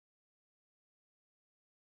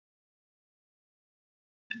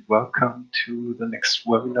Welcome to the next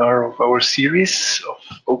webinar of our series of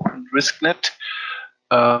OpenRiskNet.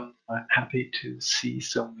 I'm happy to see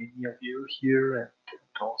so many of you here and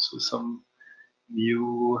also some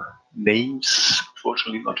new names,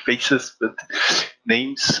 unfortunately not faces, but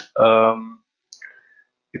names.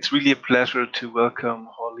 It's really a pleasure to welcome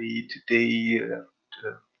Holly today, and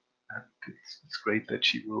it's great that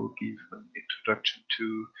she will give an introduction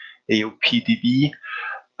to AOP-DB.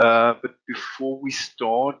 But before we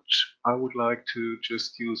start, I would like to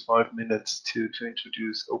just use 5 minutes to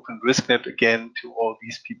introduce OpenRiskNet again to all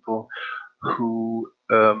these people who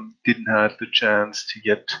didn't have the chance to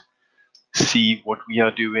yet see what we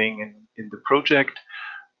are doing in the project.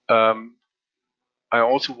 I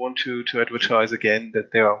also want to advertise again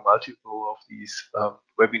that there are multiple of these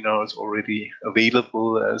webinars already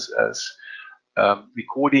available as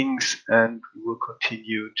recordings, and we will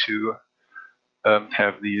continue to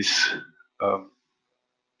have these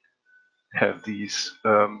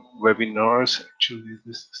webinars. Actually,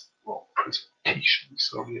 this is the wrong presentation.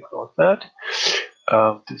 Sorry about that.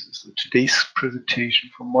 This is today's presentation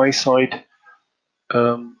from my side,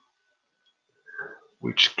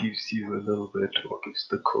 which gives you a little bit, or gives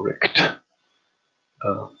the correct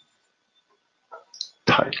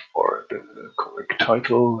title, or the correct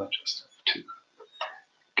title. I just have to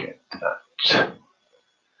get that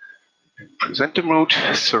in presenter mode.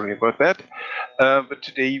 Sorry about that. But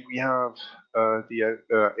today we have the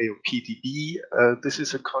AOP-DB. This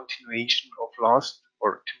is a continuation of last,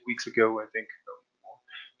 or 2 weeks ago, I think,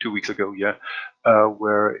 2 weeks ago, yeah,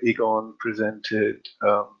 where Egon presented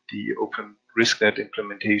the OpenRiskNet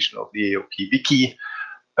implementation of the AOP Wiki.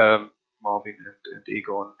 Marvin and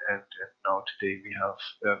Egon, and now today we have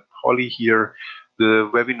Holly here. The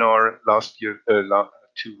webinar last year,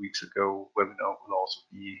 2 weeks ago, webinar will also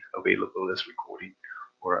be available as recording,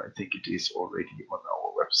 or I think it is already on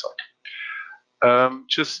our website.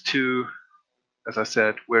 Just to, as I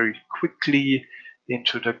said, very quickly,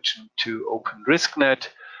 introduction to OpenRiskNet.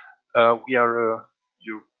 We are a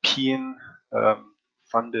European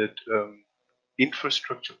funded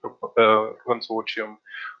infrastructure consortium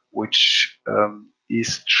which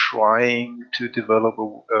is trying to develop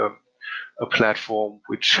a platform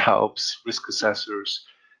which helps risk assessors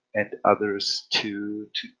and others to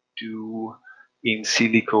do in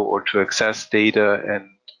silico, or to access data and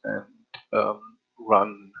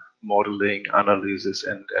run modeling, analysis,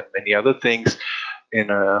 and many other things in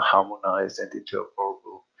a harmonized and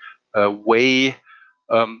interoperable way.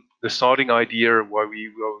 The starting idea why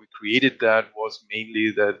we created that was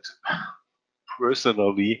mainly that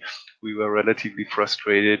personally we were relatively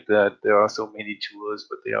frustrated that there are so many tools,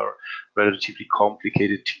 but they are relatively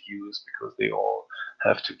complicated to use because they all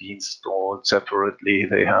have to be installed separately.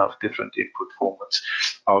 They have different input formats,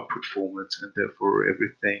 output formats, and therefore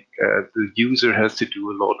everything. The user has to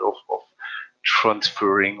do a lot of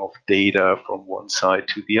transferring of data from one side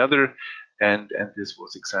to the other. And this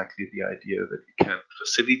was exactly the idea, that we can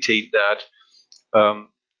facilitate that.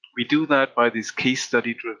 We do that by this case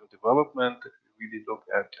study driven development. We really look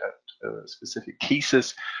at specific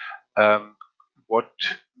cases, what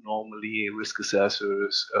normally risk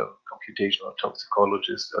assessors, computational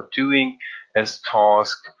toxicologists are doing as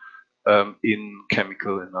task in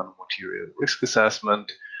chemical and nanomaterial risk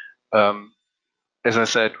assessment. As I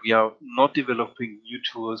said, we are not developing new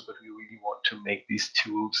tools, but we really want to make these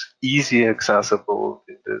tools easily accessible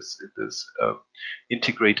in this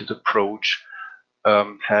integrated approach,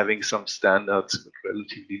 having some standards, but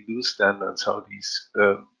relatively loose standards, how these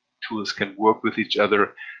tools can work with each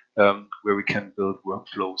other, where we can build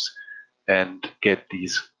workflows and get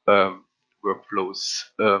these workflows,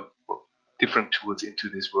 different tools into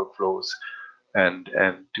these workflows, and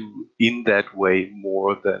do in that way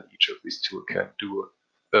more than each of these tools can do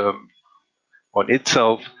on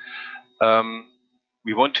itself.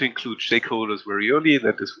 We want to include stakeholders very early.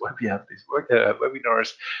 That is why we have these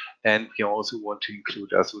webinars, and we also want to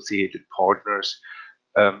include associated partners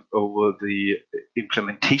over the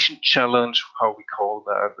implementation challenge, how we call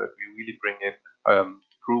that we really bring in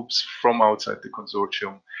groups from outside the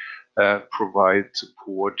consortium, provide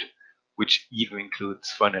support, which even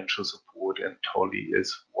includes financial support, and Holly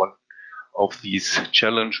is one of these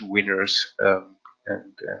challenge winners,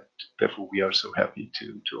 and therefore we are so happy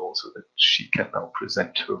to also that she can now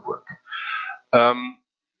present her work.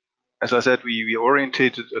 As I said, we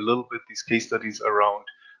orientated a little bit these case studies around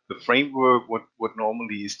the framework. What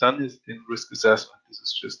normally is done is in risk assessment. This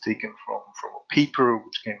is just taken from a paper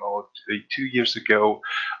which came out 2 years ago,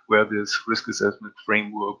 where this risk assessment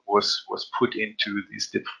framework was put into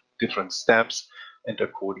these different steps, and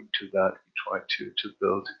according to that we try to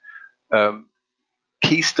build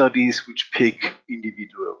case studies which pick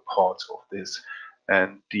individual parts of this,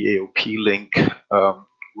 and the AOP link,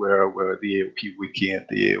 where the AOP wiki and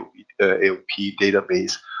the AOP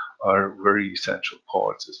database are very essential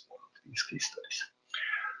parts as one of these case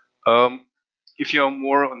studies. If you're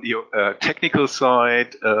more on the technical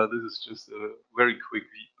side, this is just a very quick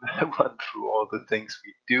run through all the things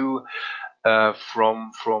we do,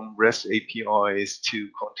 from REST APIs to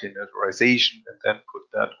containerization, and then put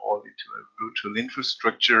that all into a virtual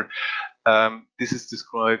infrastructure. This is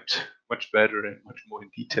described much better and much more in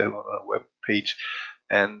detail on our web page,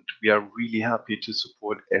 and we are really happy to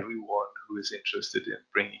support everyone who is interested in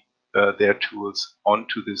bringing their tools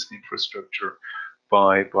onto this infrastructure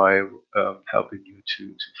by helping you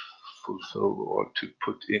to fulfill or to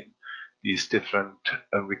put in these different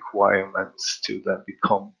requirements to then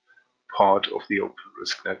become part of the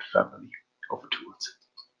OpenRiskNet family of tools.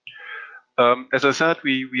 As I said,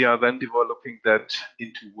 we are then developing that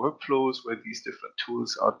into workflows where these different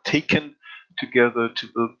tools are taken together to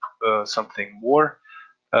build something more.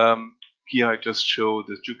 Here I just show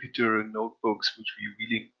the Jupyter notebooks, which we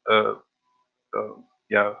really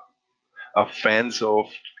are fans of,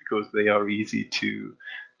 because they are easy to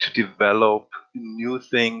develop new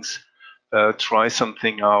things, try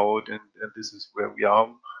something out, and this is where we are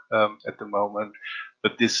at the moment.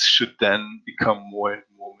 But this should then become more and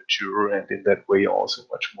more mature, and in that way also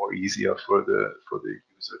much more easier for the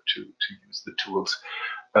user to use the tools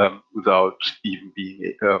without even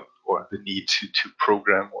being or the need to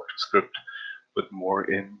program or to script, but more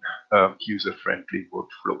in user-friendly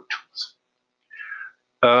workflow tools.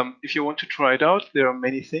 If you want to try it out, there are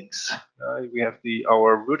many things. We have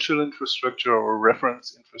our virtual infrastructure, our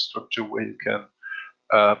reference infrastructure, where you can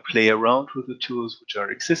play around with the tools which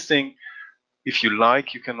are existing. If you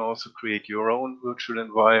like, you can also create your own virtual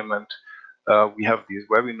environment. We have these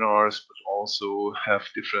webinars, but also have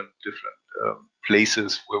different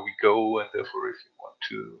places where we go, and therefore, if you want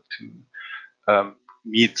to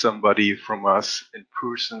meet somebody from us in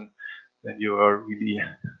person, then you are really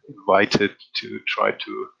invited to try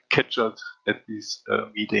to catch us at these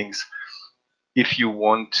meetings. If you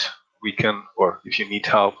want, we can, or if you need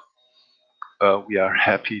help, we are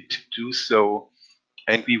happy to do so.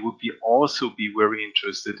 And we would also be very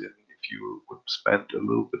interested in if you would spend a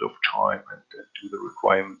little bit of time and do the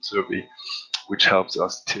requirement survey, which helps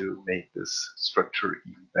us to make this structure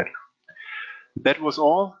even better. That was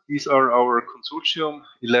all. These are our consortium,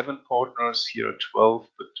 11 partners. Here are 12,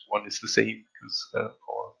 but one is the same because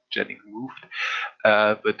Paul Jennings moved.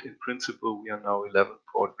 But in principle, we are now 11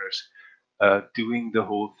 partners doing the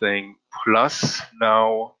whole thing. Plus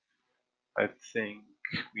now, I think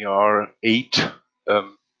we are 8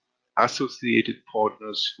 associated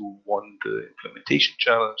partners who won the implementation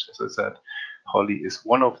challenge. As I said, Holly is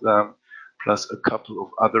one of them, plus a couple of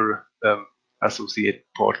other associated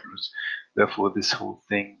partners. Therefore, this whole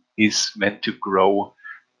thing is meant to grow,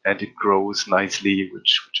 and it grows nicely,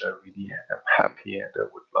 which I really am happy, and I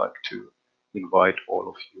would like to invite all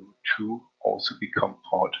of you to also become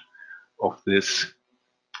part of this,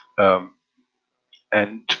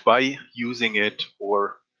 and by using it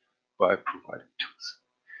or by providing tools.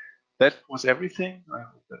 That was everything. I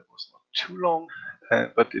hope that was not too long,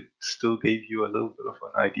 but it still gave you a little bit of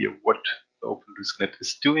an idea of what OpenRiskNet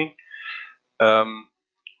is doing.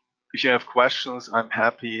 If you have questions, I'm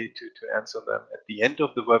happy to answer them at the end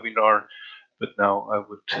of the webinar, but now I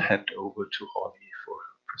would hand over to Holly for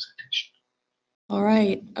her presentation. All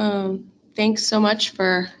right. Thanks so much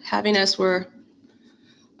for having us. We're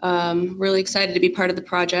really excited to be part of the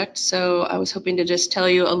project. So I was hoping to just tell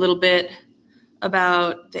you a little bit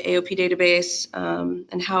about the AOP database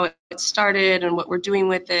and how it started and what we're doing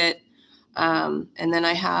with it. And then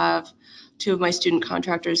I have 2 of my student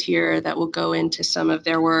contractors here that will go into some of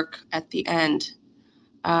their work at the end.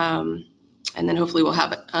 And then hopefully we'll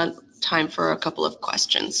have time for a couple of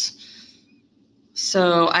questions.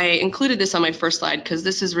 So I included this on my first slide because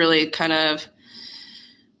this is really kind of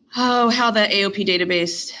how the AOP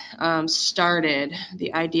database started.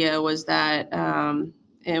 The idea was that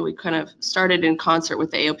and we kind of started in concert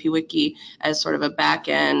with the AOP Wiki as sort of a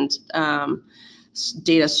back-end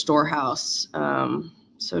data storehouse,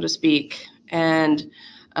 so to speak. And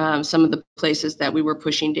some of the places that we were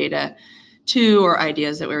pushing data to, or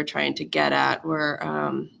ideas that we were trying to get at, were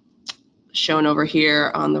shown over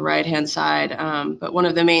here on the right-hand side. But one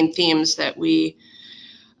of the main themes that we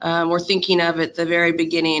were thinking of at the very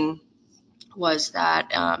beginning was that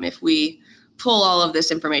if we pull all of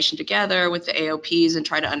this information together with the AOPs and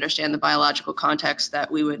try to understand the biological context,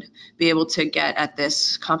 that we would be able to get at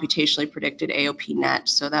this computationally predicted AOP net.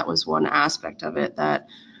 So that was one aspect of it that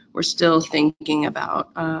we're still thinking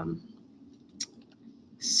about.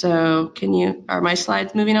 So are my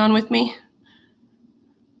slides moving on with me?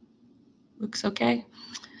 Looks okay.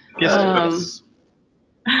 Yes.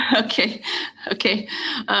 Okay.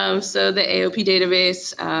 So the AOP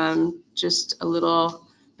database, just a little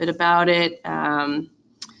bit about it.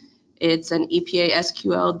 It's an EPA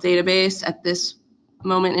SQL database. At this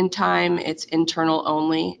moment in time, it's internal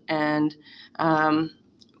only, and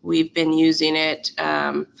we've been using it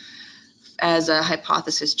as a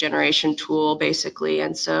hypothesis generation tool, basically.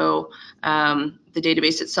 And so the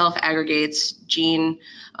database itself aggregates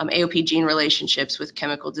AOP gene relationships with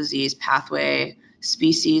chemical disease pathway,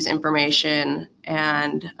 species information,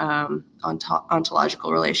 and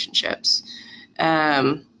ontological relationships.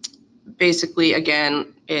 Basically,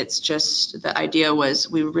 again, it's just the idea was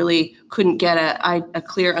we really couldn't get a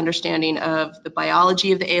clear understanding of the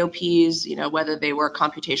biology of the AOPs, whether they were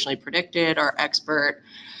computationally predicted or expert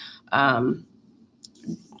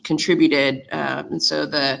contributed. And so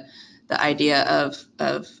the idea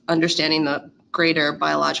of understanding the greater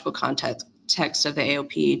biological context of the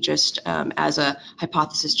AOP just as a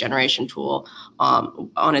hypothesis generation tool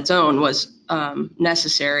on its own was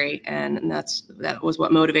necessary, and that was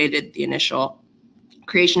what motivated the initial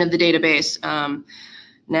creation of the database.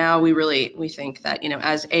 Now we think that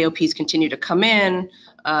as AOPs continue to come in,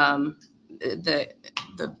 the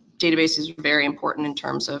database is very important in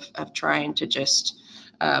terms of trying to just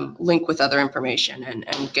link with other information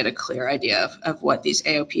and get a clear idea of what these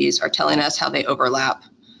AOPs are telling us, how they overlap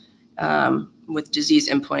with disease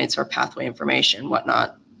endpoints or pathway information,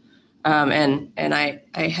 whatnot. And I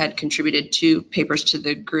had contributed 2 papers to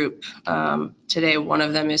the group today. One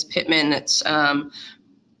of them is Pittman. It's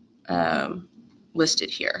listed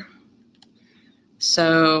here.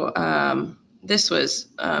 So this was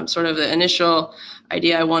sort of the initial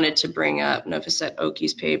idea I wanted to bring up, Nofisette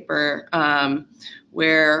Oki's paper,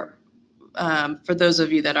 where for those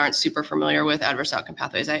of you that aren't super familiar with adverse outcome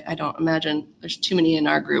pathways, I don't imagine there's too many in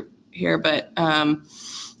our group here, but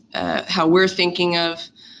how we're thinking of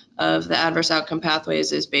the adverse outcome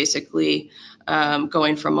pathways is basically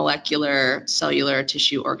going from molecular, cellular,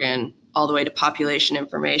 tissue, organ, all the way to population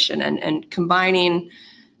information, and combining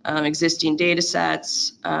existing data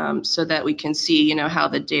sets so that we can see, how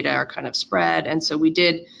the data are kind of spread. And so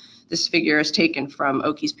this figure is taken from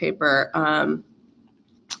Oki's paper,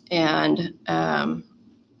 and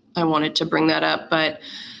I wanted to bring that up, but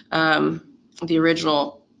the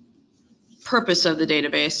original purpose of the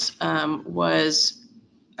database was,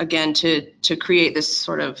 again, to create this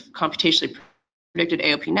sort of computationally predicted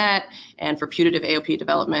AOP-net, and for putative AOP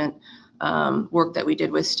development work that we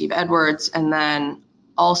did with Steve Edwards, and then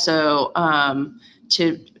also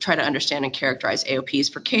to try to understand and characterize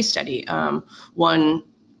AOPs for case study. One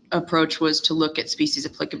approach was to look at species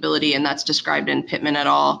applicability, and that's described in Pittman et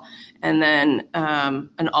al. And then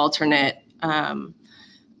an alternate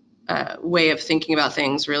way of thinking about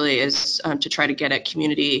things really is to try to get at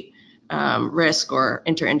community risk or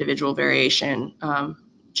inter-individual variation,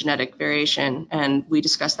 genetic variation, and we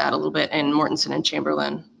discussed that a little bit in Mortensen and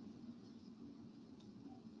Chamberlain.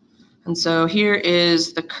 And so here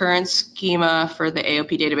is the current schema for the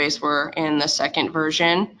AOP database. We're in the 2nd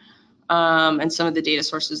version, and some of the data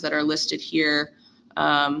sources that are listed here,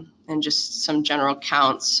 and just some general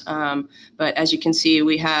counts. But as you can see,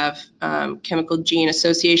 we have chemical gene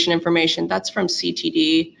association information. That's from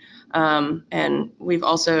CTD. And we've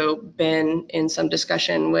also been in some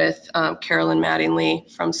discussion with Carolyn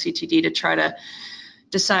Mattingly from CTD to try to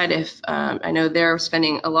decide if, I know they're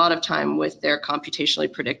spending a lot of time with their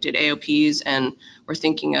computationally predicted AOPs, and we're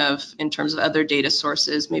thinking of, in terms of other data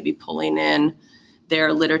sources, maybe pulling in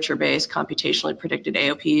their literature-based computationally predicted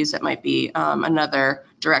AOPs. That might be another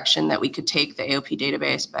direction that we could take the AOP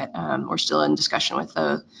database, but we're still in discussion with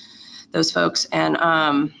those folks. And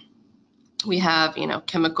we have,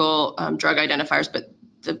 chemical drug identifiers, but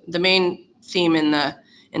the main theme in the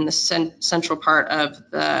central part of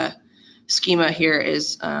the schema here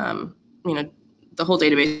is, the whole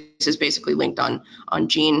database is basically linked on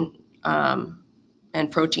gene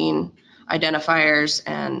and protein identifiers,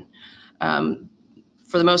 and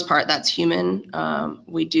for the most part, that's human.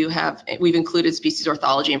 We've included species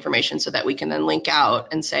orthology information so that we can then link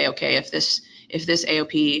out and say, okay, if this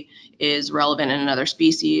AOP is relevant in another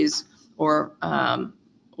species or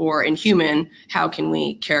in human, how can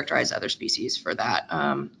we characterize other species for that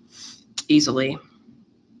easily?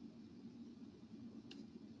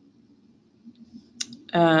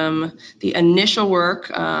 The initial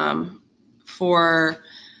work for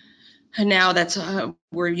now,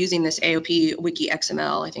 we're using this AOP wiki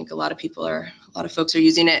XML. I think a lot of people are a lot of folks are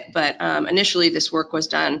using it, but initially this work was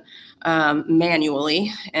done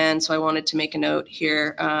manually, and so I wanted to make a note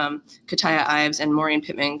here. Kataya Ives and Maureen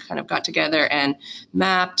Pittman kind of got together and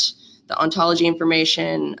mapped the ontology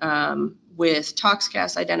information with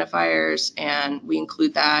toxcast identifiers, and we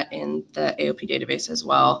include that in the AOP database as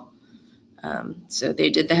well. So they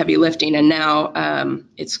did the heavy lifting, and now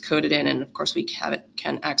it's coded in, and of course we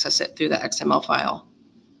can access it through the XML file.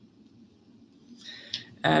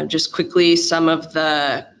 Just quickly, some of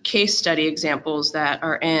the case study examples that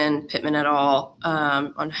are in Pittman et al.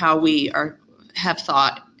 On how we have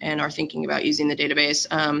thought and are thinking about using the database.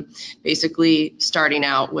 Basically starting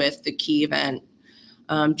out with the key event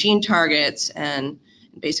gene targets, and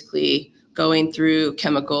basically going through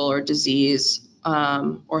chemical or disease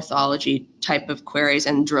orthology type of queries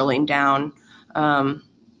and drilling down.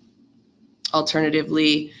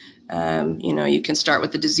 Alternatively, you can start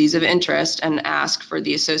with the disease of interest and ask for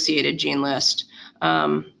the associated gene list,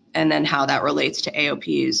 and then how that relates to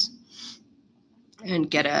AOPs, and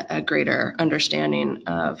get a greater understanding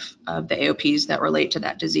of the AOPs that relate to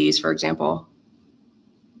that disease, for example.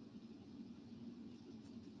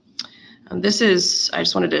 I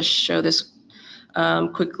just wanted to show this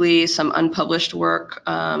quickly, some unpublished work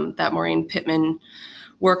that Maureen Pittman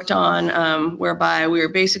worked on, whereby we were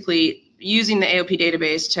basically using the AOP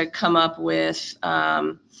database to come up with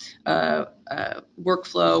a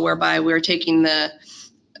workflow whereby we were taking the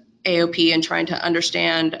AOP and trying to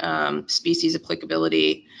understand species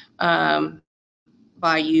applicability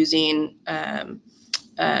by using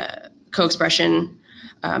co-expression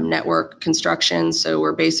network construction. So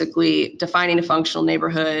we're basically defining a functional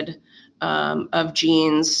neighborhood of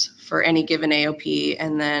genes for any given AOP,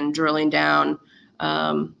 and then drilling down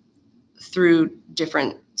through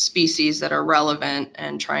different species that are relevant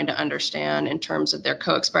and trying to understand in terms of their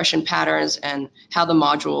co-expression patterns and how the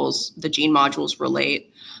gene modules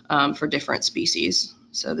relate for different species.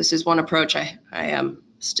 So this is one approach. I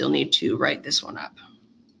still need to write this one up.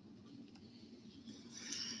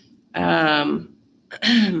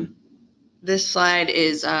 This slide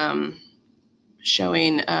is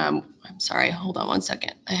showing, I'm sorry, hold on one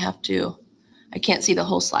second. I can't see the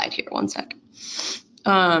whole slide here, one second.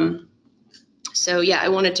 So yeah, I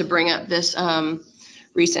wanted to bring up this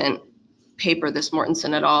recent paper, this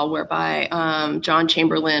Mortensen et al., whereby John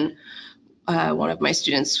Chamberlain, one of my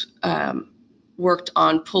students, worked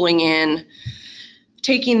on pulling in,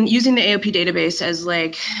 using the AOP database as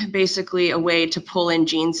like basically a way to pull in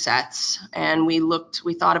gene sets. And we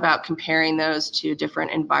thought about comparing those to different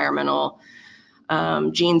environmental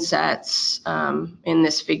gene sets. In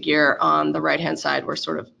this figure on the right-hand side, we're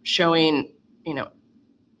sort of showing,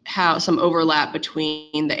 how some overlap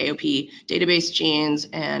between the AOP database genes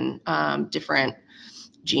and different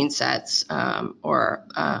gene sets or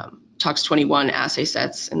TOX21 assay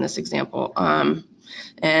sets in this example.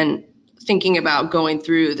 And thinking about going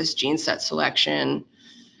through this gene set selection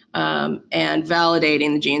and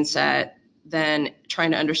validating the gene set, then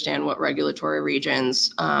trying to understand what regulatory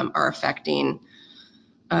regions are affecting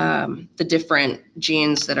the different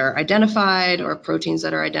genes that are identified or proteins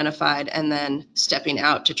that are identified, and then stepping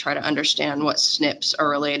out to try to understand what SNPs are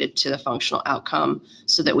related to the functional outcome,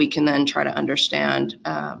 so that we can then try to understand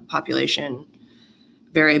population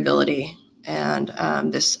variability and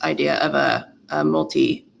this idea of a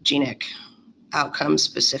multi-genic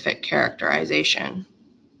outcome-specific characterization.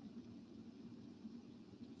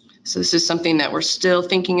 So this is something that we're still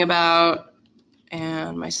thinking about.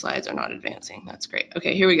 And my slides are not advancing. That's great.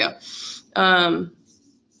 Okay, here we go.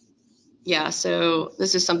 Yeah, so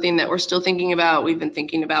this is something that we're still thinking about. We've been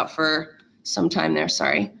thinking about for some time there,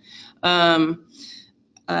 sorry. So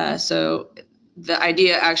the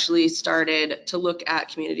idea actually started to look at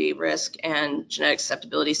community risk and genetic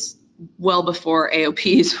susceptibility well before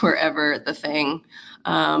AOPs were ever the thing.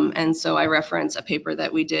 And so I reference a paper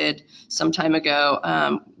that we did some time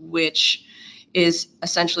ago, which is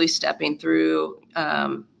essentially stepping through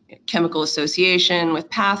chemical association with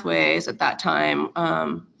pathways. At that time,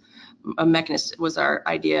 was our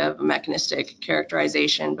idea of a mechanistic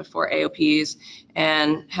characterization before AOPs,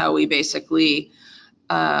 and how we basically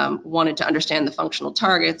wanted to understand the functional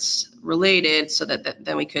targets related, so that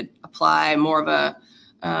then we could apply more of a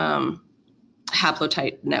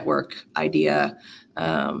haplotype network idea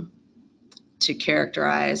to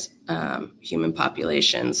characterize human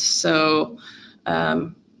populations. So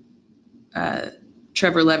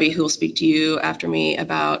Trevor Levey, who will speak to you after me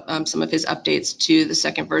about some of his updates to the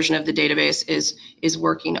second version of the database, is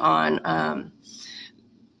working on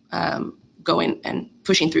going and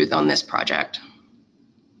pushing through on this project.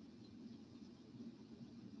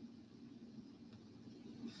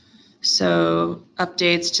 So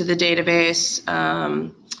updates to the database.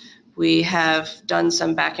 We have done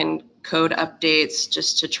some backend code updates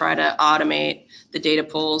just to try to automate the data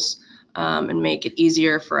pulls and make it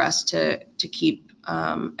easier for us to keep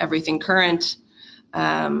everything current.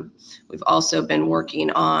 We've also been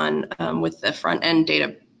working on with the front end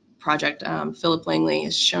data project. Phillip Langley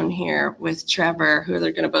is shown here with Trevor, who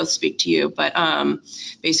they're going to both speak to you. But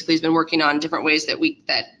basically, he's been working on different ways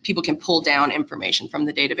that people can pull down information from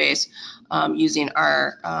the database using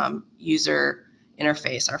our user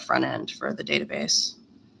interface, our front end for the database.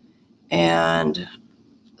 And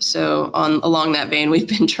so along that vein, we've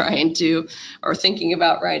been trying to, or thinking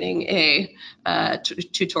about writing a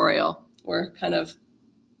tutorial. We're kind of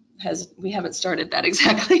we haven't started that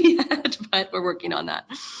exactly yet, but we're working on that.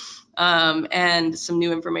 And some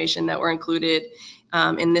new information that were included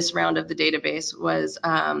in this round of the database was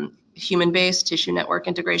human-based tissue network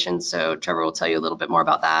integration. So Trevor will tell you a little bit more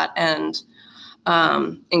about that, and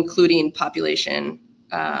including population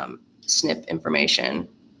SNP information.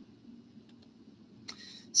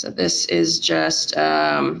 So this is just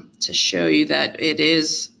to show you that it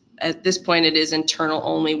is, at this point, it is internal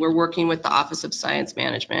only. We're working with the Office of Science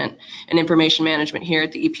Management and Information Management here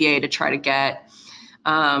at the EPA to try to get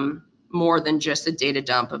more than just a data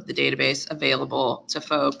dump of the database available to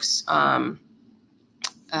folks. Another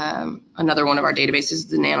one of our databases is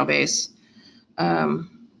the Nanobase.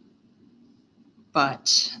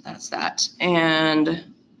 But that's that. And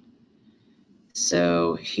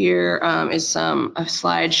so here is a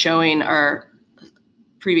slide showing our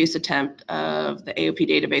previous attempt of the AOP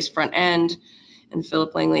database front end, and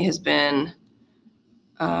Phillip Langley has been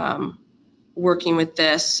working with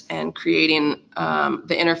this and creating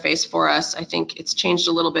the interface for us. I think it's changed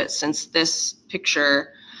a little bit since this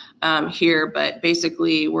picture here, but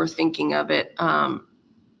basically we're thinking of it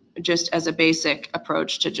just as a basic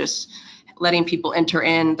approach to just letting people enter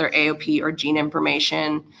in their AOP or gene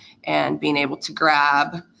information and being able to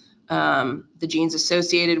grab the genes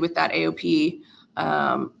associated with that AOP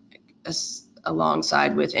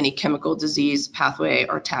alongside with any chemical disease pathway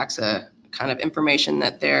or taxa kind of information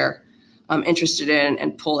that they're interested in,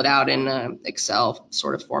 and pull it out in an Excel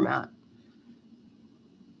sort of format.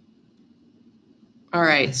 All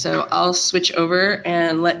right, so I'll switch over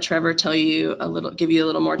and let Trevor tell you give you a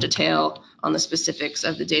little more detail on the specifics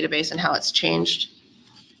of the database and how it's changed.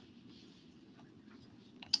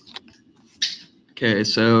 Okay,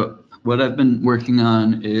 so what I've been working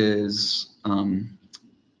on is automating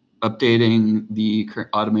the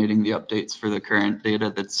updates for the current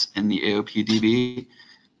data that's in the AOP-DB,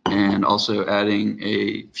 and also adding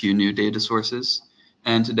a few new data sources.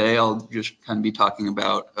 And today I'll just kind of be talking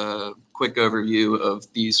about a quick overview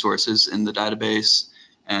of these sources in the database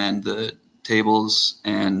and the tables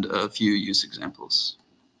and a few use examples.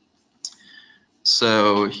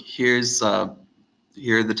 So here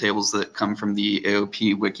are the tables that come from the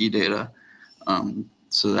AOP wiki data.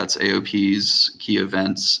 So that's AOP's key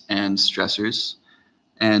events and stressors.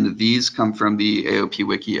 And these come from the AOP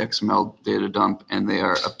wiki XML data dump, and they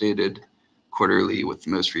are updated quarterly with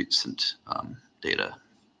the most recent data.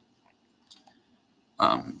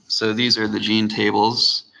 So these are the gene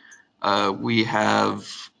tables. We have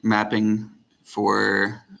mapping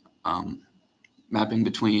for mapping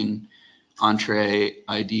between Entree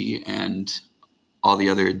ID and all the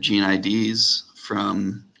other gene IDs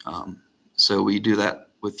from, so we do that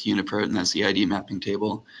with Uniprot, and that's the ID mapping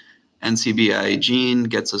table. NCBI gene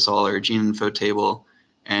gets us all our gene info table,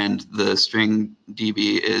 and the string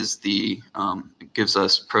DB is it gives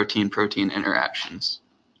us protein-protein interactions.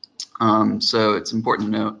 So it's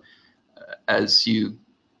important to note, as you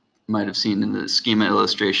might have seen in the schema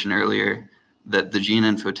illustration earlier, that the gene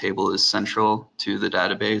info table is central to the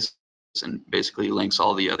database and basically links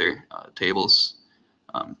all the other tables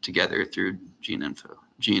together through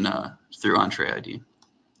through Entree ID.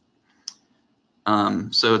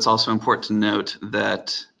 So it's also important to note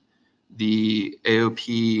that the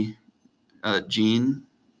AOP gene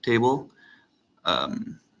table,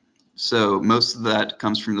 so most of that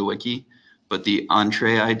comes from the wiki, but the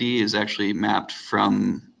Entree ID is actually mapped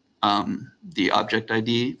from the object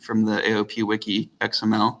ID from the AOP wiki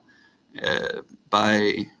XML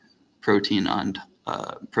by protein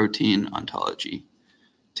ontology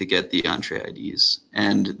to get the Entree IDs.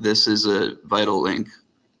 And this is a vital link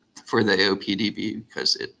for the AOP-DB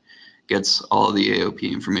because it gets all the AOP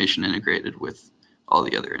information integrated with all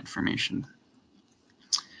the other information.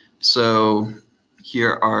 So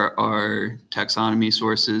here are our taxonomy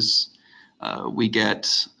sources. We get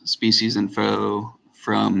species info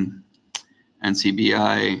from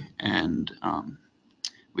NCBI, and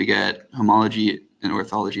we get homology and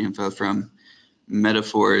orthology info from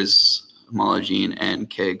metaphors, homologene, and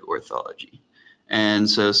KEGG orthology. And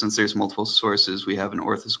so since there's multiple sources, we have an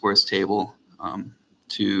orthoscores table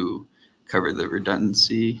to cover the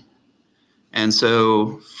redundancy. And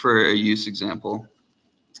so for a use example,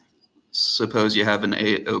 suppose you have an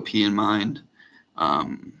AOP in mind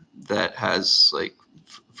that has, like,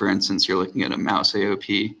 for instance, you're looking at a mouse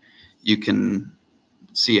AOP, you can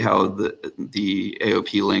see how the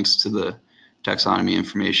AOP links to the taxonomy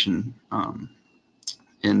information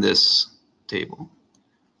in this table.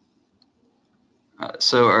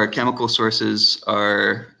 So our chemical sources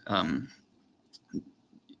are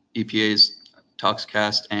EPA's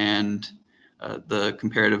ToxCast and the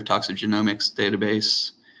Comparative Toxigenomics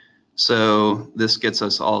Database. So this gets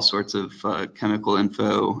us all sorts of chemical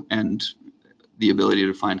info and the ability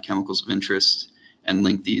to find chemicals of interest and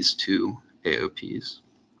link these to AOPs.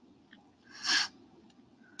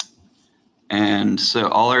 And so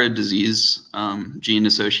all our disease gene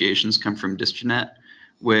associations come from DistroNet,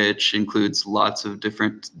 which includes lots of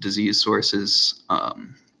different disease sources.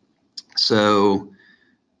 So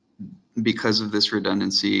because of this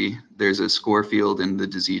redundancy, there's a score field in the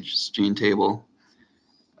disease gene table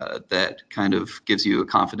that kind of gives you a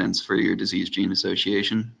confidence for your disease gene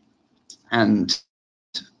association. And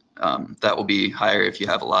that will be higher if you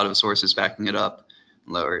have a lot of sources backing it up,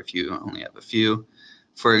 lower if you only have a few.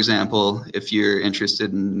 For example, if you're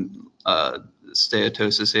interested in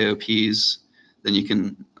steatosis AOPs, then you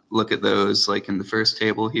can look at those like in the first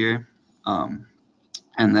table here.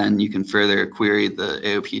 And then you can further query the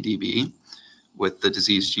AOP-DB with the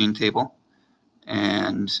disease gene table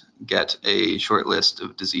and get a short list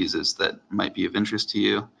of diseases that might be of interest to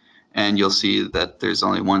you. And you'll see that there's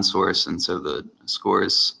only one source, and so the score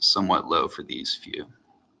is somewhat low for these few.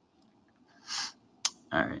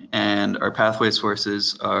 All right, and our pathway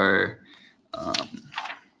sources are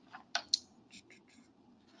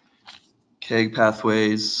KEGG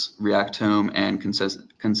pathways, Reactome, and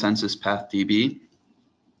consensus path DB.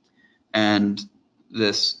 And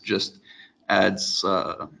this just adds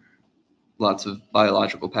lots of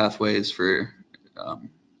biological pathways for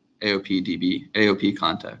AOP-DB, AOP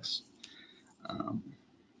context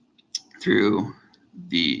through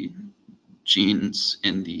the genes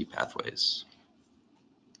in the pathways.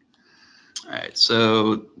 All right,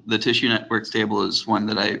 so the tissue networks table is one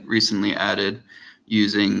that I recently added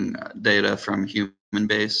using data from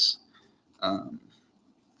HumanBase.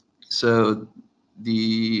 So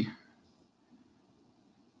the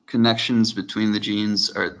connections between the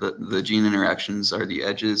genes are the gene interactions are the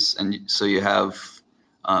edges, and so you have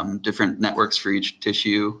different networks for each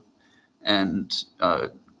tissue and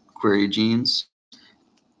query genes,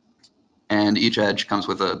 and each edge comes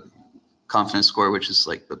with a confidence score, which is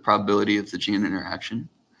like the probability of the gene interaction.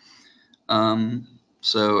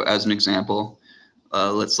 So as an example,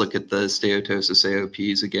 let's look at the steatosis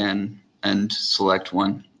AOPs again and select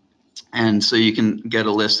one. And so you can get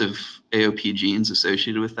a list of AOP genes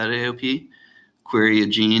associated with that AOP, query a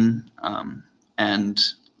gene, and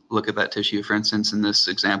look at that tissue. For instance, in this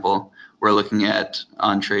example, we're looking at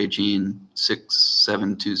Entree gene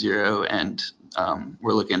 6720, and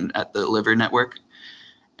we're looking at the liver network.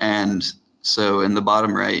 And so in the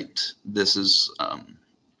bottom right, this is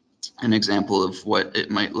an example of what it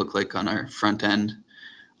might look like on our front end,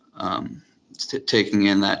 taking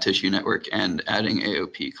in that tissue network and adding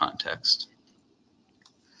AOP context.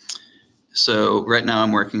 So right now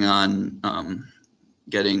I'm working on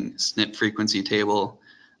getting SNP frequency table.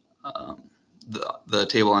 The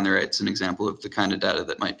table on the right is an example of the kind of data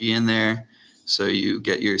that might be in there. So you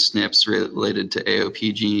get your SNPs related to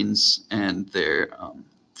AOP genes and their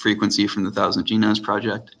frequency from the 1000 Genomes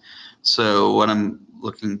Project. So what I'm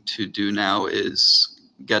looking to do now is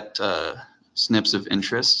get SNPs of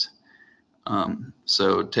interest.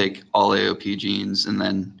 So take all AOP genes and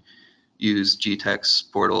then use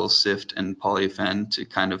GTEx, Portal, SIFT, and Polyphen to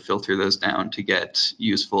kind of filter those down to get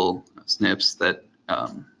useful SNPs that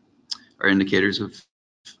are indicators of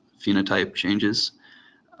phenotype changes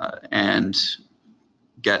and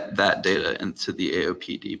get that data into the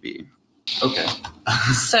AOP-DB. Okay.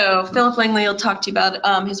 So Phillip Langley will talk to you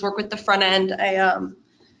about his work with the front end.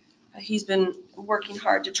 He's been working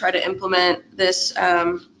hard to try to implement this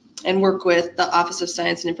and work with the Office of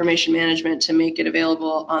Science and Information Management to make it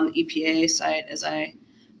available on the EPA site, as I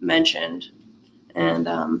mentioned. And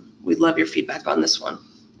we'd love your feedback on this one.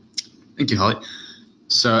 Thank you, Holly.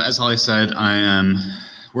 So as Holly said, I am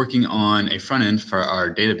working on a front end for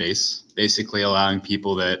our database, basically allowing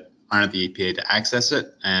people that aren't at the EPA to access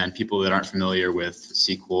it and people that aren't familiar with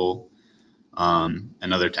SQL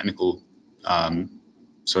and other technical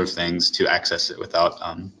sort of things to access it without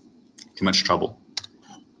too much trouble.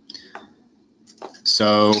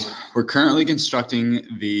 So we're currently constructing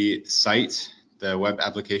the site, the web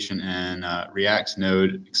application in React,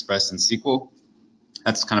 Node, Express, and SQL.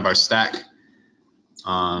 That's kind of our stack.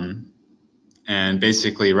 And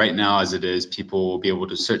basically right now as it is, people will be able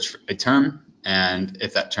to search for a term, and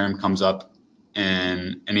if that term comes up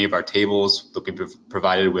in any of our tables, they'll be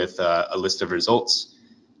provided with a list of results.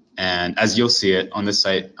 And as you'll see it on this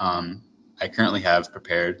site I currently have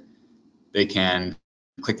prepared, they can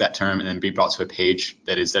click that term and then be brought to a page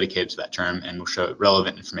that is dedicated to that term and will show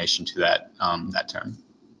relevant information to that, that term.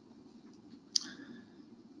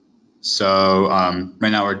 So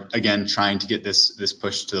right now we're again trying to get this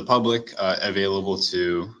pushed to the public, available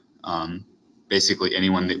to basically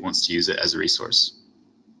anyone that wants to use it as a resource.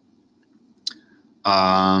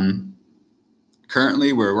 Currently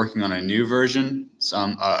we're working on a new version,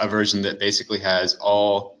 a version that basically has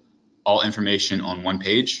all information on one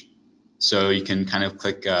page. So you can kind of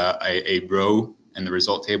click a row in the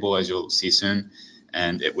result table, as you'll see soon,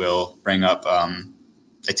 and it will bring up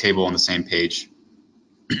a table on the same page.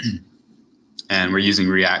 And we're using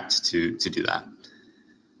React to do that.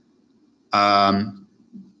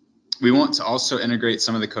 We want to also integrate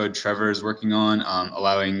some of the code Trevor is working on,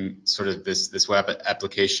 allowing sort of this web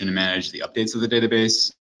application to manage the updates of the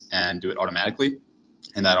database and do it automatically.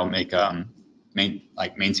 And that'll make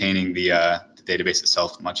maintaining the database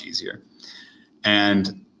itself much easier.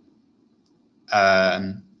 And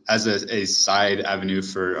as a side avenue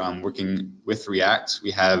for working with React,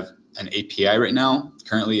 we have an API right now.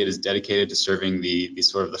 Currently, it is dedicated to serving the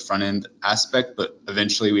sort of the front end aspect, but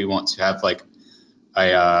eventually we want to have like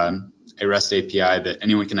a REST API that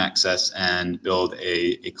anyone can access and build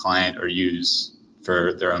a client or use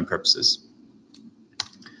for their own purposes.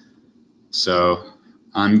 So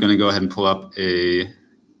I'm going to go ahead and pull up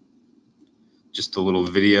just a little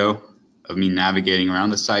video of me navigating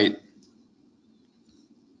around the site.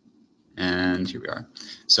 And here we are.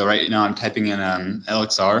 So right now I'm typing in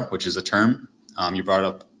LXR, which is a term. You brought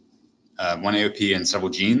up one AOP and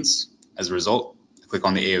several genes. As a result, I click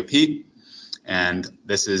on the AOP, and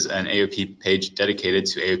this is an AOP page dedicated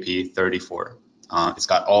to AOP-34. It's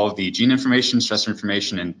got all of the gene information, stressor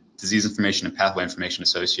information, and disease information and pathway information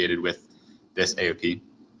associated with this AOP.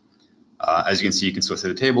 As you can see, you can sort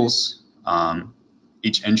through the tables.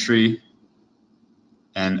 Each entry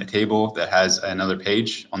and a table that has another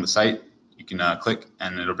page on the site, you can click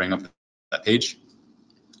and it'll bring up that page.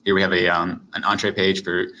 Here we have an entree page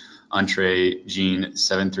for entree gene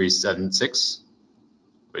 7376,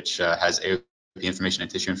 which has AOP information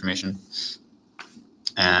and tissue information.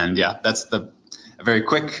 And yeah, that's a very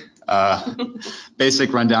quick,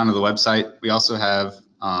 basic rundown of the website. We also have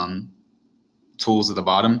tools at the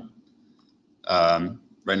bottom.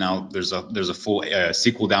 Right now, there's a full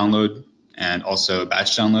SQL download and also a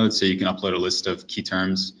batch download, so you can upload a list of key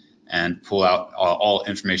terms and pull out all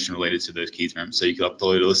information related to those key terms. So you can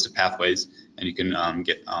upload a list of pathways, and you can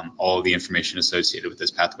get all of the information associated with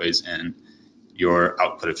those pathways and your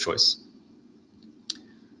output of choice.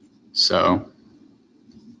 So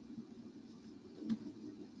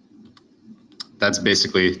that's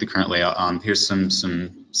basically the current layout. Here's some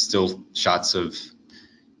still shots of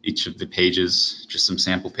each of the pages, just some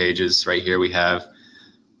sample pages. Right here we have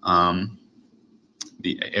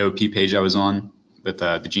the AOP page I was on with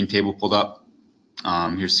the gene table pulled up.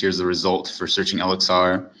 Here's the result for searching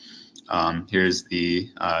LXR. Here's the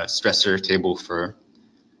stressor table for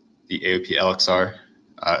the AOP LXR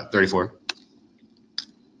 34,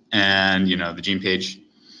 and the gene page,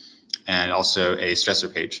 and also a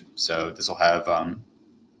stressor page. So this will have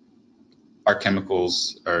our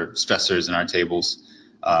chemicals or stressors in our tables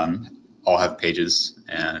all have pages,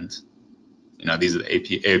 and these are the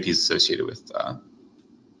AOPs associated with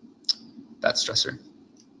that stressor.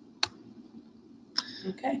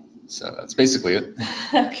 Okay. So that's basically it.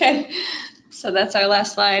 Okay, so that's our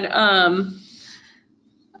last slide.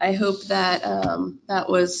 I hope that that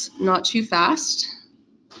was not too fast.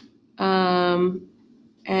 And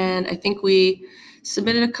I think we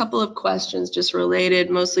submitted a couple of questions just related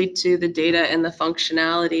mostly to the data and the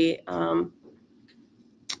functionality,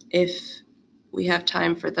 if we have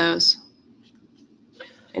time for those.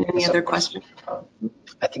 And any other questions?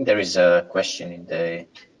 I think there is a question in the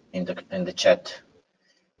chat.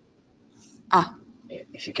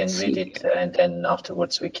 If you can read it, and then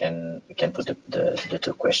afterwards we can put the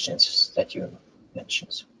two questions that you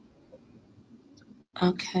mentioned.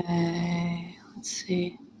 Okay, let's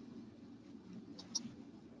see.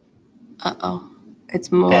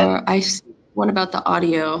 It's more, I see one about the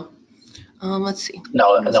audio. Let's see.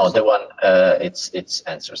 No, the one it's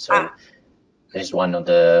answered. So there's one on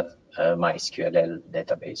the MySQL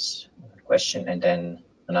database question, and then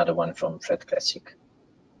another one from Fred Classic.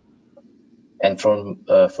 And from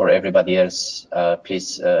for everybody else,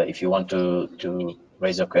 please, if you want to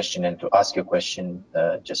raise a question and to ask your question,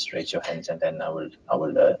 just raise your hands, and then I will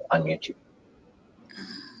unmute you.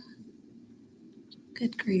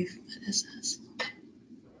 Good grief! What is this?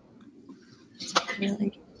 It's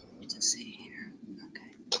really hard to see here.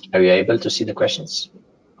 Okay. Are you able to see the questions,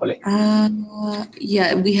 Holly?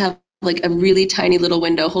 Yeah, we have like a really tiny little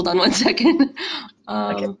window. Hold on one second.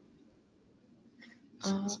 Okay.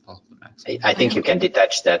 I think you can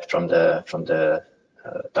detach that from the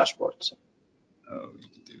dashboard. So. Oh, you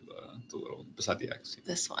can do the little beside the X.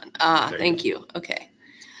 This one. There Thank you. Okay.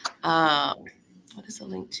 What is the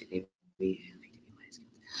link to AOP?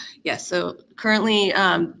 Yeah. So currently,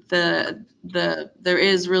 there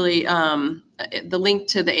is really the link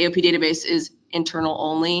to the AOP database is internal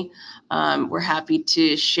only. We're happy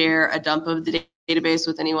to share a dump of the database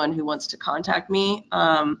with anyone who wants to contact me.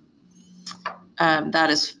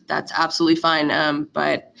 That's absolutely fine.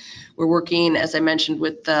 But we're working, as I mentioned,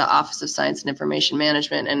 with the Office of Science and Information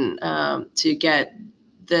Management and to get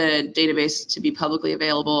the database to be publicly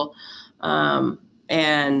available.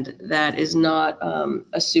 And that is not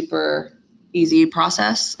a super easy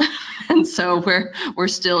process. And so we're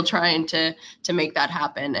still trying to make that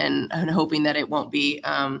happen and hoping that it won't be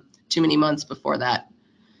too many months before that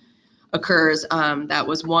occurs. That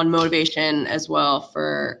was one motivation as well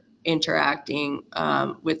for interacting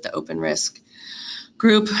with the OpenRisk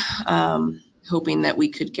group, hoping that we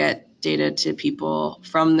could get data to people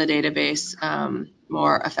from the database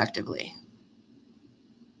more effectively.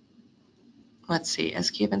 Let's see,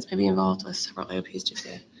 as key events may be involved with several AOPs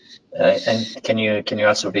GPA. And can you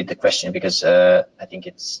also read the question, because I think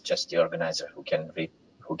it's just the organizer who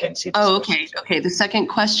can see this. Oh, okay. Okay. The second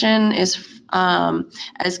question is,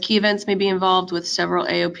 as key events may be involved with several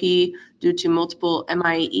AOP due to multiple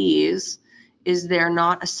MIEs, is there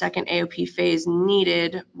not a second AOP phase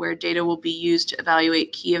needed where data will be used to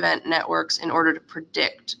evaluate key event networks in order to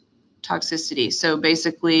predict toxicity? So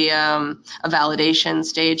basically, a validation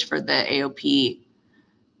stage for the AOP,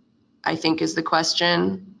 I think, is the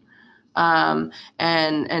question.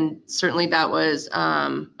 And certainly that was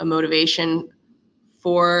a motivation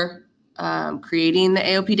for creating the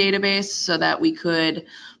AOP database, so that we could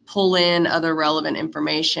pull in other relevant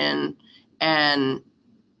information and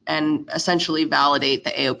essentially validate the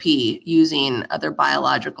AOP using other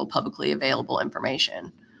biological publicly available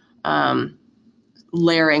information,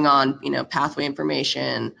 layering on pathway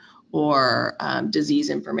information or disease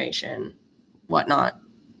information, whatnot.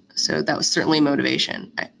 So that was certainly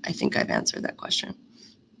motivation. I think I've answered that question.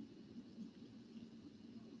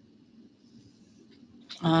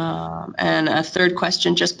 And a third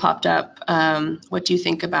question just popped up. What do you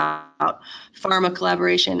think about pharma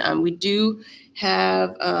collaboration? We do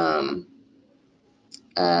have some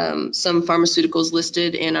pharmaceuticals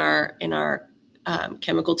listed in our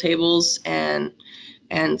chemical tables, and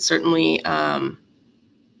certainly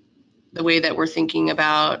the way that we're thinking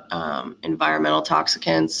about environmental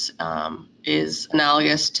toxicants is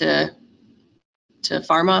analogous to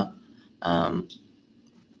pharma.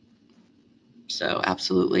 So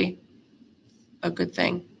absolutely a good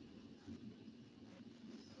thing.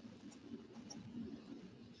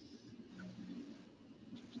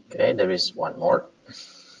 Okay, there is one more.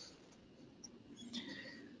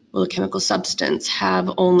 Will a chemical substance have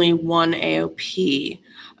only one AOP?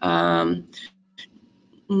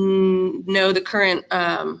 No, the current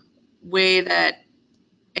way that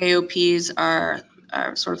AOPs are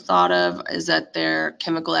sort of thought of is that they're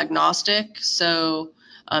chemical agnostic. So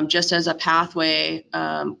just as a pathway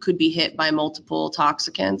could be hit by multiple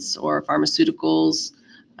toxicants or pharmaceuticals,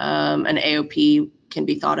 an AOP can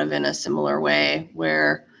be thought of in a similar way,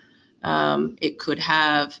 where it could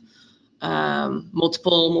have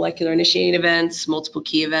multiple molecular initiating events, multiple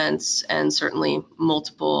key events, and certainly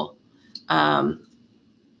multiple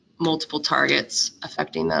targets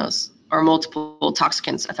affecting those, or multiple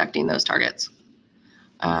toxicants affecting those targets.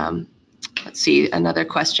 Let's see, another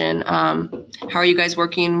question. How are you guys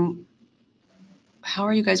working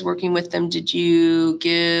with them? Did you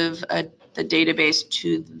give the database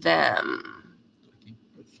to them?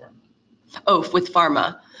 With pharma. Oh, with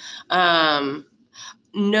pharma.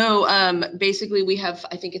 No, basically we have,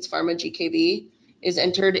 I think it's pharma GKB is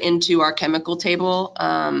entered into our chemical table.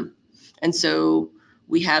 And so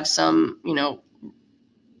we have some,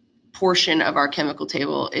 portion of our chemical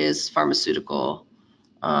table is pharmaceutical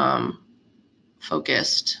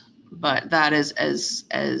focused, but that is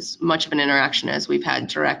as much of an interaction as we've had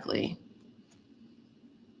directly,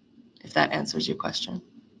 if that answers your question.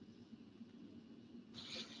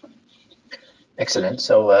 Excellent.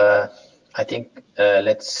 So I think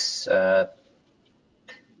let's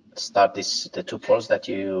start the two polls that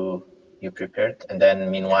you prepared, and then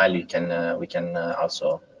meanwhile we can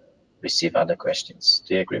also receive other questions.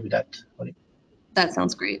 Do you agree with that, Holly? That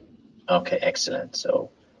sounds great. Okay, excellent. So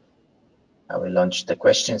I will launch the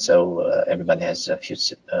question. So everybody has a few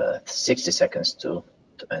 60 seconds to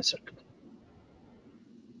answer.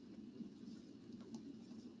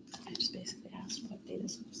 I just basically asked what data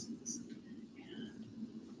sources and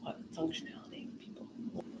what functionality people.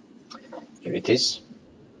 Here it is.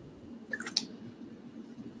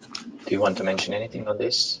 Do you want to mention anything on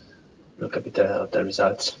this? Look a bit at the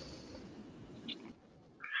results.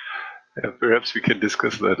 Yeah, perhaps we can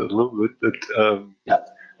discuss that a little bit. But Yeah,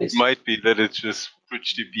 it might be that it's just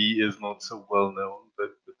BridgeDB is not so well known,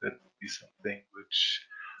 but that would be something which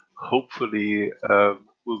hopefully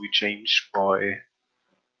will be changed by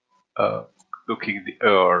looking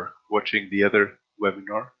or watching the other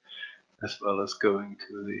webinar, as well as going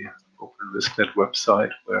to the OpenRiskNet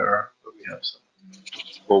website where we have some,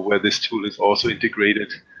 or where this tool is also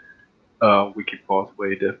integrated.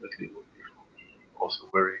 Wikipathway definitely will be also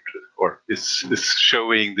very interesting, or is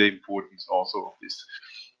showing the importance also of this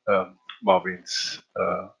Marvin's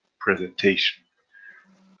presentation,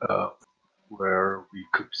 where we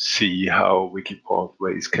could see how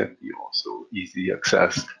Wikipathways can be also easily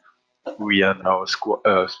accessed via now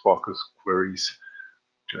Sparkle queries,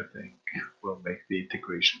 which I think will make the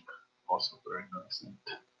integration also very nice and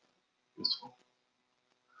useful.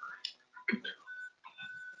 Good.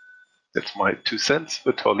 That's my 2 cents,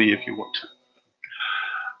 but Holly, if you want to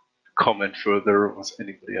comment further, or was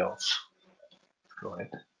anybody else? Go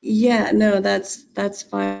ahead. Yeah, no, that's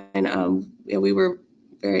fine. Yeah, we were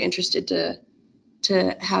very interested to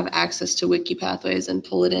have access to wiki pathways and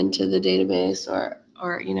pull it into the database, or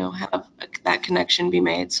you know, have that connection be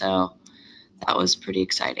made. So that was pretty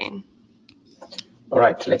exciting. All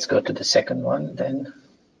right, let's go to the second one then.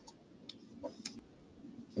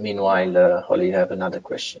 Meanwhile, Holly, you have another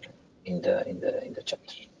question in the chat.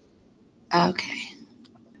 Okay.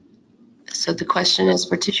 So the question is,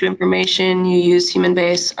 for tissue information, you use human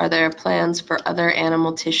base. Are there plans for other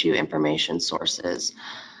animal tissue information sources?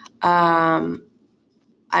 I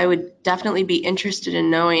would definitely be interested in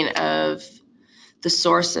knowing of the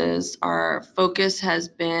sources. Our focus has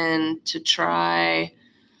been to try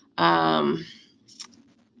to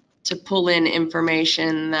pull in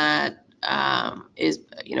information that is,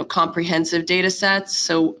 you know, comprehensive data sets.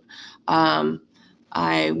 So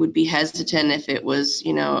I would be hesitant if it was,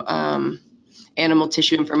 you know, animal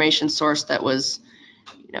tissue information source that was,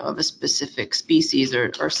 you know, of a specific species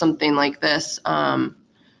or something like this.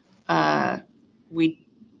 We,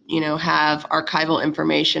 you know, have archival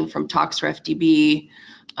information from ToxRefDB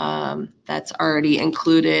that's already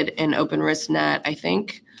included in OpenRiskNet, I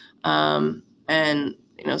think. And,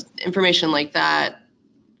 you know, information like that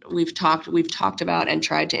we've talked about and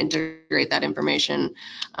tried to integrate that information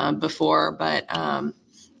before, but I'm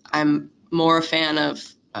more a fan of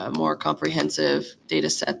a more comprehensive data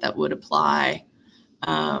set that would apply,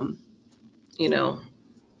 you know,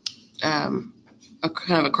 kind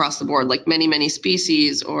of across the board, like many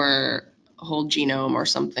species or a whole genome or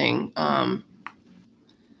something.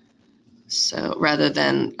 So rather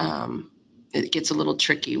than it gets a little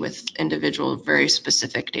tricky with individual, very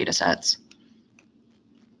specific data sets,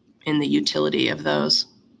 and the utility of those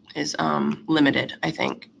is limited, I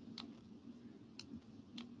think.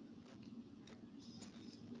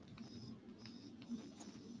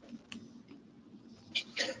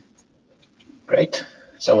 Great.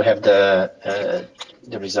 So we have the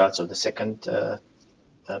results of the second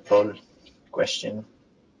poll question,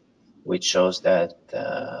 which shows that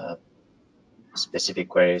specific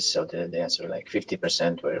queries, so the answer like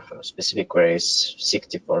 50% were for specific queries,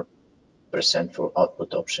 64% for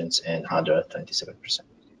output options, and other 27%.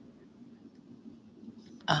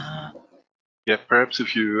 Yeah, perhaps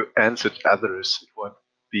if you answered others, it would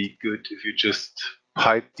be good if you just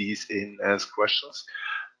pipe these in as questions.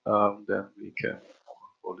 Then we can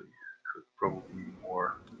could probably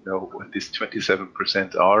more know what these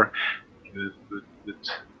 27% are with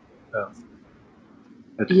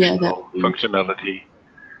additional functionality.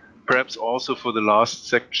 Perhaps also for the last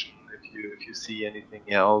section, if you see anything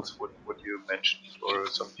else, what you mentioned, or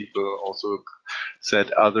some people also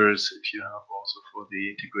said others, if you have also for the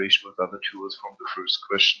integration with other tools from the first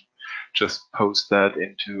question, just post that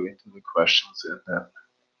into the questions, and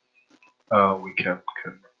then we can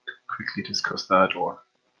quickly discuss that or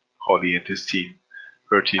Holly and his team,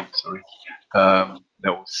 her team, sorry,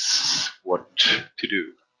 knows what to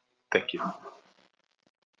do. Thank you.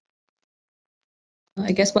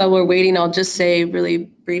 I guess while we're waiting, I'll just say really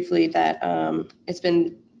briefly that it's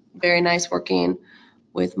been very nice working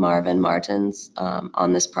with Marv and Martens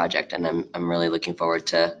on this project, and I'm really looking forward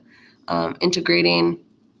to integrating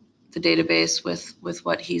the database with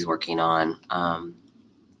what he's working on.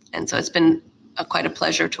 And so it's been quite a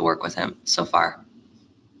pleasure to work with him so far.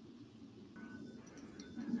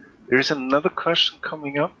 There's another question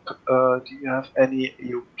coming up. Do you have any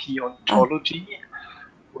AOP ontology?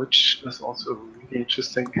 Which is also a really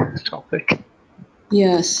interesting topic.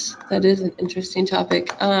 Yes, that is an interesting topic.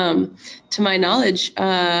 To my knowledge,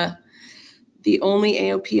 the only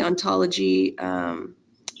AOP ontology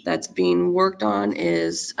that's being worked on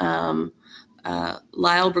is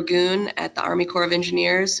Lyle Burgoon at the Army Corps of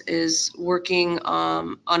Engineers is working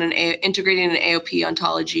on integrating an AOP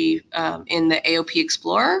ontology in the AOP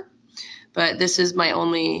Explorer. But this is my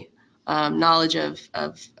only knowledge of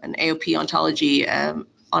an AOP ontology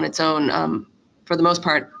on its own. For the most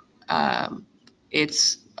part,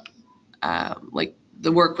 it's like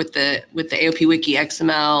the work with the AOP Wiki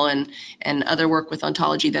XML and other work with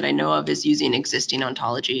ontology that I know of is using existing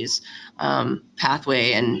ontologies,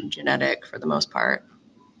 pathway and genetic for the most part,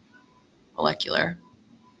 molecular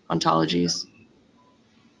ontologies.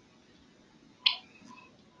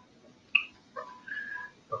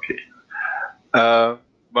 Okay.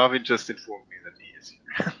 Marvin just informed me that he is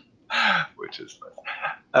here, which is nice.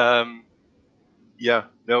 Yeah,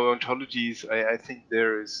 no, ontologies, I think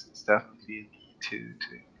there is definitely a need to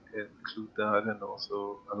include that and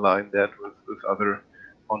also align that with other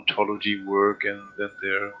ontology work, and that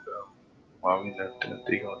there, Marvin and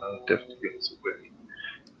Degon are definitely also very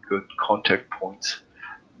good contact points.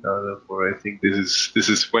 Therefore, I think this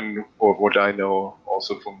is when, or what I know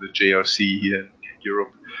also from the JRC here in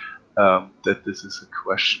Europe, that this is a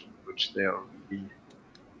question which they are really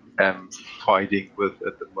fighting with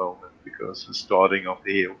at the moment, because the starting of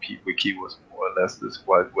the AOP wiki was more or less this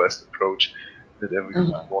Wild West approach that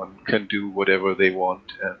everyone can do whatever they want,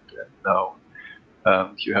 and now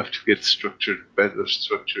you have to get better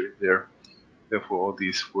structure in there. Therefore, all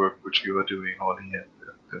this work which you are doing, Holly,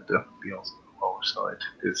 and definitely also from our side,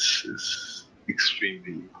 is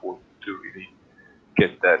extremely important to really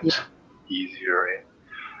get that easier in.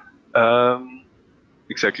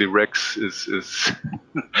 Exactly, Rex is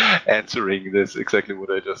answering this, exactly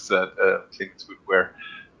what I just said. Things with where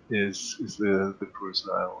is the person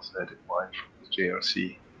I also had in mind from the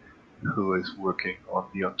JRC, who is working on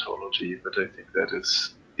the ontology, but I think that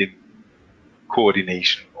is in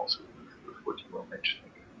coordination also with what you were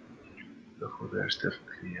mentioning. Therefore, there's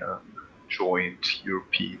definitely a joint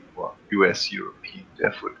European, well, US-European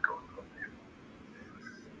effort going on there.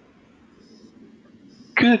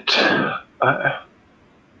 Good.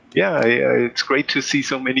 Yeah, it's great to see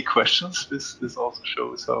so many questions. This also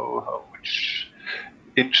shows how much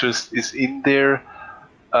interest is in there.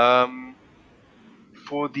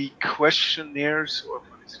 For the questionnaires or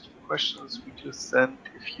for these questions we just sent,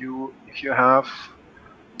 if you have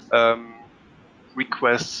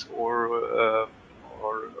requests or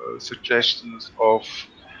suggestions of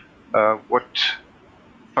what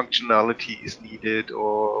functionality is needed,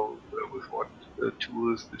 or with what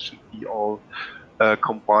tools this should be all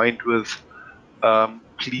combined with,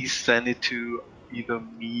 please send it to either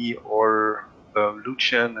me or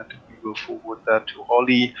Lucian, and we will forward that to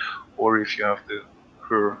Holly. Or if you have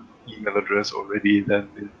her email address already,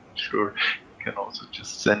 then sure you can also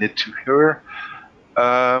just send it to her.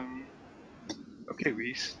 Okay,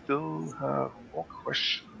 we still have more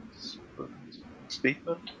questions.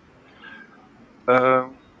 Statement.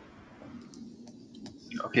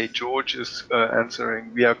 Okay, George is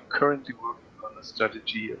answering. We are currently working on a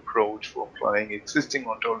strategy approach for applying existing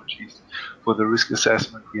ontologies for the risk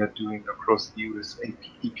assessment we are doing across the US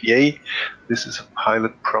EPA. This is a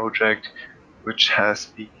pilot project which has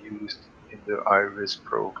been used in the IRIS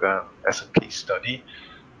program as a case study.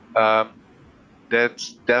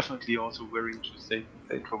 That's definitely also very interesting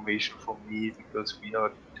information for me, because we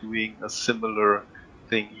are doing a similar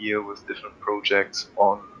thing here with different projects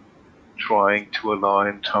on trying to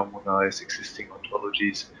align, harmonize existing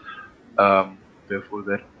ontologies. Therefore,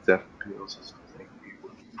 that's definitely also something we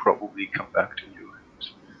would probably come back to you and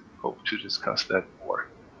hope to discuss that more.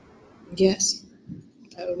 Yes,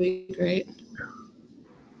 that would be great.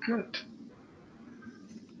 Good.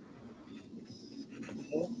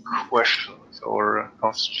 More questions or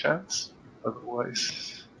last chance?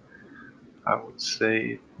 Otherwise, I would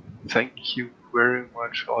say thank you very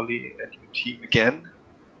much, Ollie, and your team again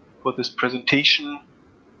for this presentation.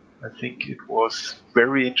 I think it was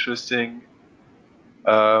very interesting.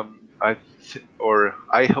 I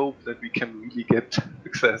hope that we can really get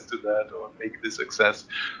access to that, or make this access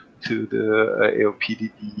to the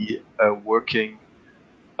AOP-DB working,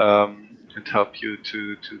 and help you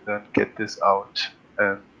to then get this out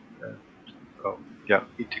and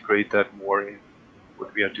integrate that more in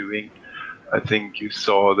what we are doing. I think you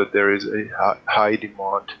saw that there is a high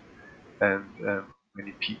demand, and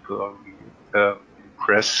many people are really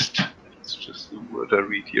impressed. That's just the word I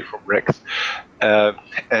read here from Rex,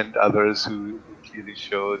 and others who clearly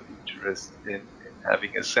showed interest in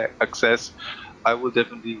having access. I will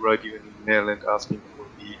definitely write you an email and asking for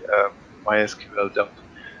the MySQL dump,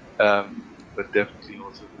 but definitely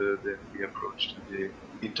also the approach to the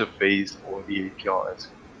interface or the APIs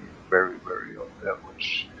would be very, very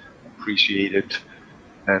much appreciated.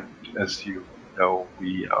 And as you know,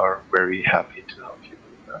 we are very happy to help you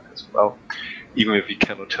with that as well, even if we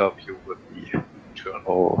cannot help you with the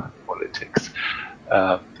internal politics.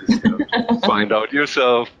 This you have to find out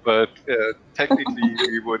yourself, but technically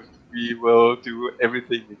we will do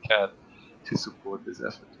everything we can to support this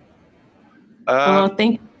effort. Well,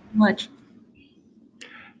 thank you so much.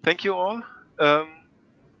 Thank you all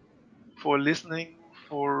for listening,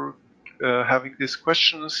 for having these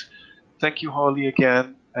questions. Thank you, Holly,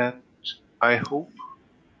 again, and I hope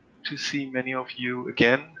to see many of you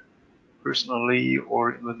again, personally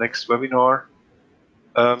or in the next webinar.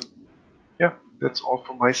 Yeah, that's all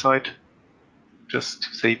from my side. Just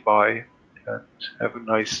to say bye and have a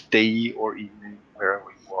nice day or evening wherever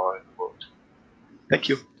you are in the world. Thank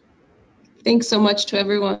you. Thanks so much to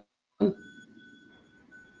everyone.